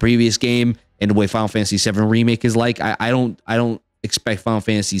the previous game, and the way Final Fantasy 7 Remake is like, I don't expect Final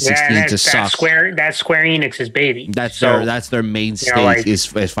Fantasy 16 to suck. That's Square Enix's baby. That's their mainstay is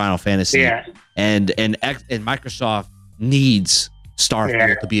Final Fantasy. Yeah. And Microsoft needs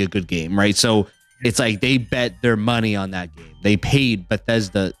Starfield to be a good game, right? So it's like they bet their money on that game. They paid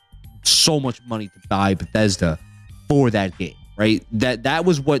Bethesda so much money to buy Bethesda for that game, right? That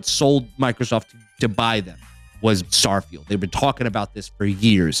was what sold Microsoft to buy them, was Starfield. They've been talking about this for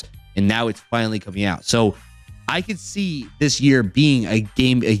years, and now it's finally coming out. So I could see this year being a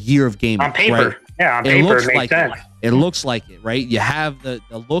year of gaming. On paper. Right? Yeah, on paper, it makes sense. It looks like it, right? You have the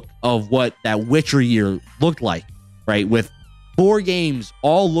look of what that Witcher year looked like, right? With 4 games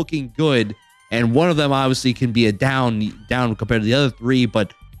all looking good, and one of them obviously can be a down compared to the other 3,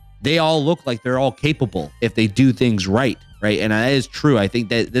 but they all look like they're all capable if they do things right? And that is true. I think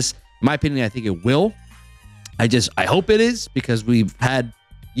that this, in my opinion, I think it will. I hope it is, because we've had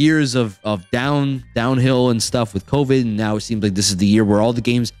years of downhill and stuff with COVID, and now it seems like this is the year where all the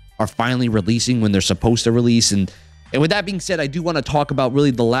games are finally releasing when they're supposed to release. And with that being said, I do want to talk about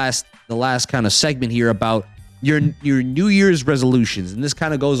really the last kind of segment here about your New Year's resolutions. And this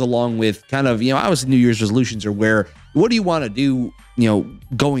kind of goes along with kind of, obviously New Year's resolutions are where, what do you want to do,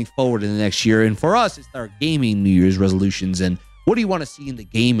 going forward in the next year? And for us, it's our gaming New Year's resolutions. And what do you want to see in the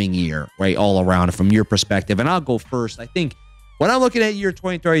gaming year, right, all around from your perspective? And I'll go first. I think when I'm looking at year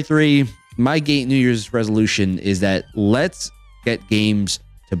 2033, my New Year's resolution is that let's get games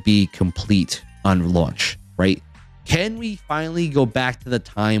to be complete on launch, right? Can we finally go back to the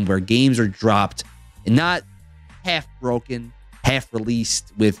time where games are dropped and not half broken, half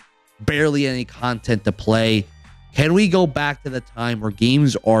released with barely any content to play? Can we go back to the time where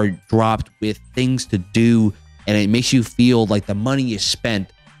games are dropped with things to do and it makes you feel like the money you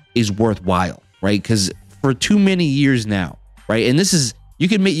spent is worthwhile, right? Because for too many years now, right? And this is, you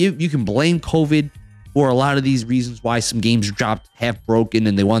can blame COVID for a lot of these reasons why some games dropped half broken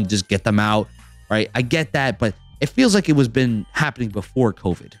and they want to just get them out, right? I get that, but it feels like it was been happening before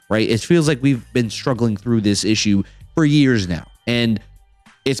COVID, right? It feels like we've been struggling through this issue for years now. And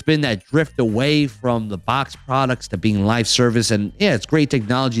it's been that drift away from the box products to being live service. And yeah, it's great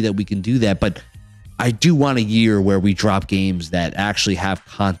technology that we can do that, but I do want a year where we drop games that actually have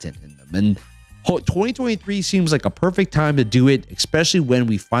content in them. And 2023 seems like a perfect time to do it, especially when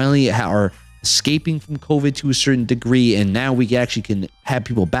we finally are escaping from COVID to a certain degree. And now we actually can have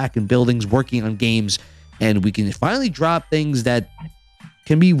people back in buildings working on games, and we can finally drop things that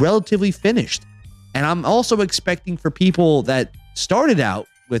can be relatively finished. And I'm also expecting for people that started out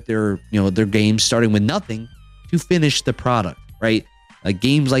with their games starting with nothing to finish the product, right? Like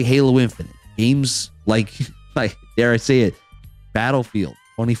games like Halo Infinite, games like dare I say it, Battlefield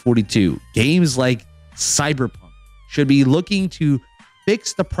 2042, games like Cyberpunk should be looking to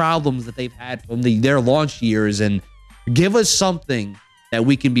fix the problems that they've had from their launch years and give us something that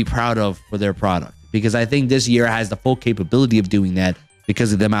we can be proud of for their product. Because I think this year has the full capability of doing that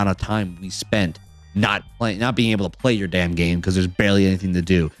because of the amount of time we spent not being able to play your damn game because there's barely anything to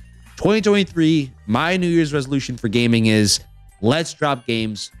do. 2023, my New Year's resolution for gaming is let's drop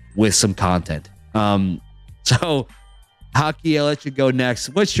games with some content. So, Hockey, I'll let you go next.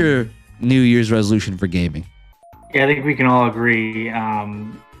 What's your New Year's resolution for gaming? Yeah, I think we can all agree.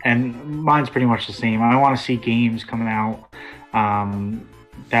 And mine's pretty much the same. I want to see games coming out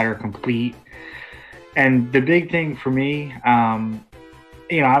that are complete. And the big thing for me, I'm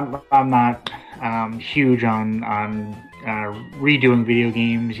not huge on redoing video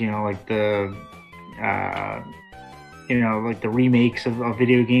games. Like the remakes of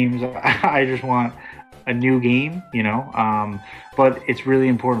video games. I just want a new game, but it's really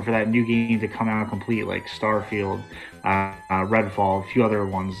important for that new game to come out complete, like Starfield, Redfall, a few other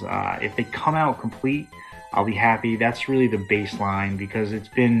ones. If they come out complete, I'll be happy. That's really the baseline, because it's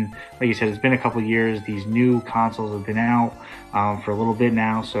been, like you said, it's been a couple of years. These new consoles have been out for a little bit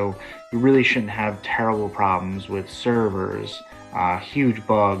now, so you really shouldn't have terrible problems with servers, huge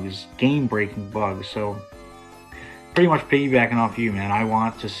bugs, game-breaking bugs. So pretty much piggybacking off you, man, I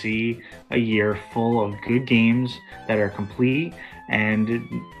want to see a year full of good games that are complete. And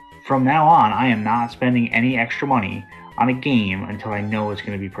from now on, I am not spending any extra money on a game until I know it's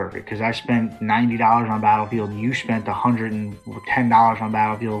going to be perfect. Because I spent $90 on Battlefield, you spent $110 on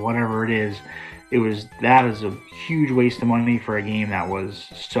Battlefield, whatever it is. That is a huge waste of money for a game that was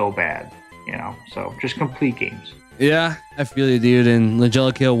so bad, So just complete games. Yeah, I feel you, dude. And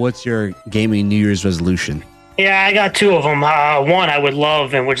Angelica, what's your gaming New Year's resolution? Yeah, I got 2 of them. One I would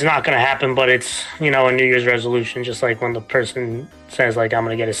love, and which is not going to happen, but it's, a New Year's resolution, just like when the person says, like, I'm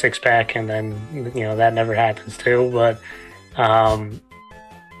going to get a 6-pack, and then, that never happens too. But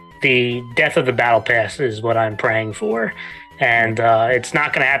the death of the Battle Pass is what I'm praying for. And it's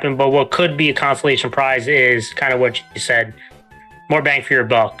not going to happen, but what could be a consolation prize is kind of what you said, more bang for your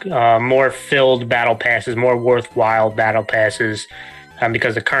buck, more filled Battle Passes, more worthwhile Battle Passes.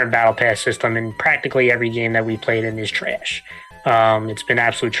 Because the current Battle Pass system in practically every game that we played in is trash. It's been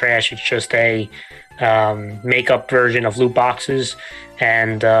absolute trash. It's just a makeup version of loot boxes,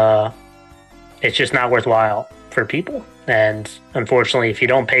 and it's just not worthwhile for people. And unfortunately, if you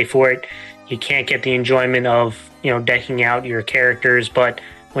don't pay for it, you can't get the enjoyment of, decking out your characters. But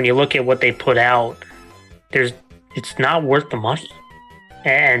when you look at what they put out, it's not worth the money.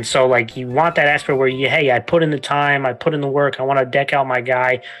 And so, like, you want that aspect where I put in the time, I put in the work, I want to deck out my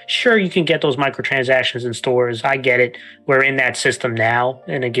guy. Sure, you can get those microtransactions in stores. I get it. We're in that system now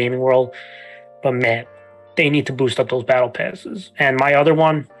in the gaming world. But man, they need to boost up those battle passes. And my other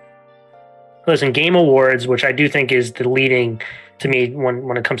one, listen, Game Awards, which I do think is the leading to me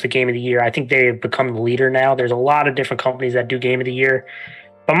when it comes to Game of the Year. I think they've become the leader now. There's a lot of different companies that do Game of the Year.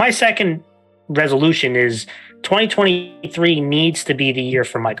 But my second resolution is 2023 needs to be the year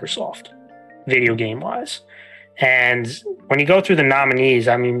for Microsoft, video game wise. And when you go through the nominees,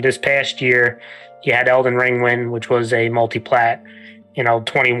 I mean, this past year you had Elden Ring win, which was a multi-plat.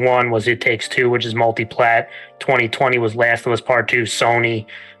 21 was It Takes Two, which is multi-plat. 2020 was Last of Us Part 2, Sony,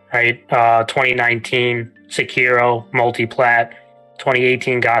 right? 2019 Sekiro, multi-plat.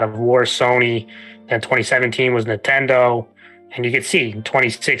 2018 God of War, Sony. Then 2017 was Nintendo. And you can see,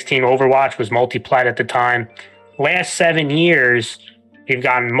 2016 Overwatch was multi-plat at the time. Last 7 years, we've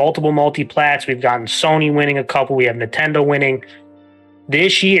gotten multiple multi-plats. We've gotten Sony winning a couple. We have Nintendo winning.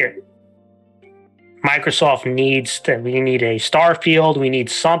 This year, Microsoft we need a Starfield. We need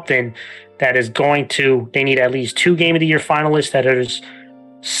something that is they need at least 2 Game of the Year finalists that are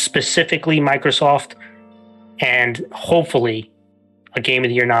specifically Microsoft, and hopefully a Game of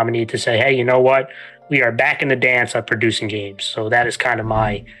the Year nominee to say, hey, you know what? We are back in the dance of producing games. So that is kind of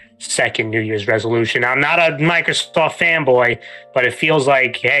my second New Year's resolution. I'm not a Microsoft fanboy, but it feels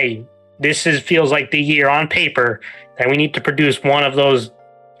like, hey, feels like the year on paper that we need to produce one of those,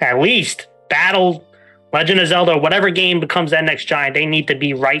 at least Battle, Legend of Zelda, whatever game becomes that next giant. They need to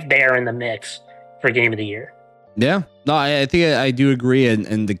be right there in the mix for Game of the Year. Yeah, no, I think I do agree.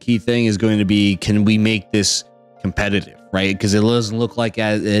 And the key thing is going to be, can we make this competitive, right? Because it doesn't look like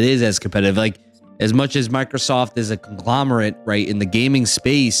it is as competitive. Like, as much as Microsoft is a conglomerate, right, in the gaming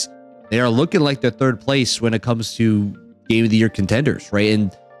space, they are looking like they're third place when it comes to Game of the Year contenders, right?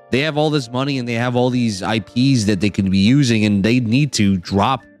 And they have all this money and they have all these IPs that they can be using, and they need to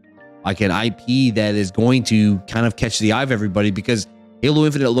drop like an IP that is going to kind of catch the eye of everybody, because Halo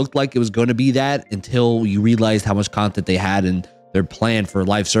Infinite looked like it was going to be that until you realized how much content they had, and their plan for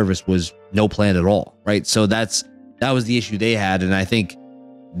live service was no plan at all, right? So that was the issue they had, and I think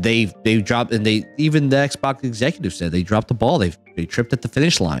they dropped, and even the Xbox executive said they dropped the ball. They tripped at the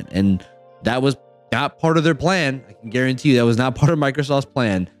finish line, and that was not part of their plan. I can guarantee you that was not part of Microsoft's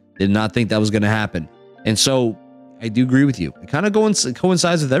plan. They did not think that was going to happen, and so I do agree with you. It kind of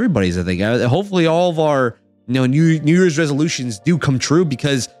coincides with everybody's. I think hopefully all of our New Year's resolutions do come true,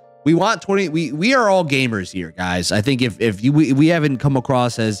 because we want we are all gamers here, guys. I think if we haven't come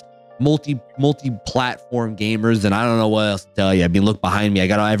across as multi-platform gamers, then I don't know what else to tell you. I mean, look behind me. I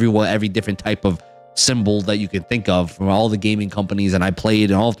got every different type of symbol that you can think of from all the gaming companies, and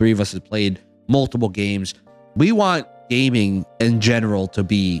all three of us have played multiple games. We want gaming in general to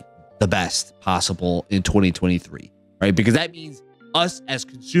be the best possible in 2023, right? Because that means us as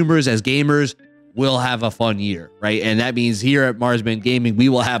consumers, as gamers, will have a fun year, right? And that means here at Marzman Gaming, we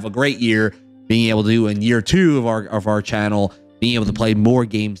will have a great year, being able to do in year 2 of our channel, being able to play more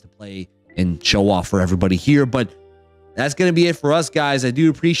games to play and show off for everybody here. But that's going to be it for us, guys. I do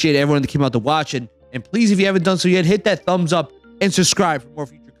appreciate everyone that came out to watch. And please, if you haven't done so yet, hit that thumbs up and subscribe for more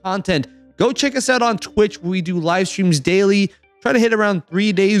future content. Go check us out on Twitch, where we do live streams daily. Try to hit around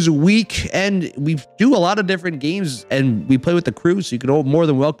 3 days a week. And we do a lot of different games, and we play with the crew. So you can all more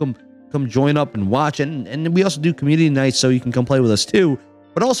than welcome come join up and watch. And we also do community nights, so you can come play with us too.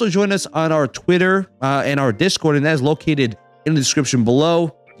 But also join us on our Twitter and our Discord, and that is located in the description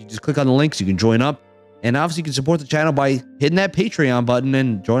below. You just click on the links, you can join up, and obviously you can support the channel by hitting that Patreon button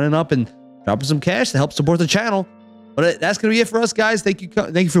and joining up and dropping some cash to help support the channel. But that's gonna be it for us, guys. Thank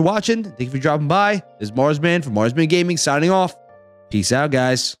you for watching. Thank you for dropping by. This is Marzman from Marzman Gaming signing off. Peace out,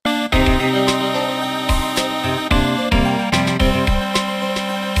 guys.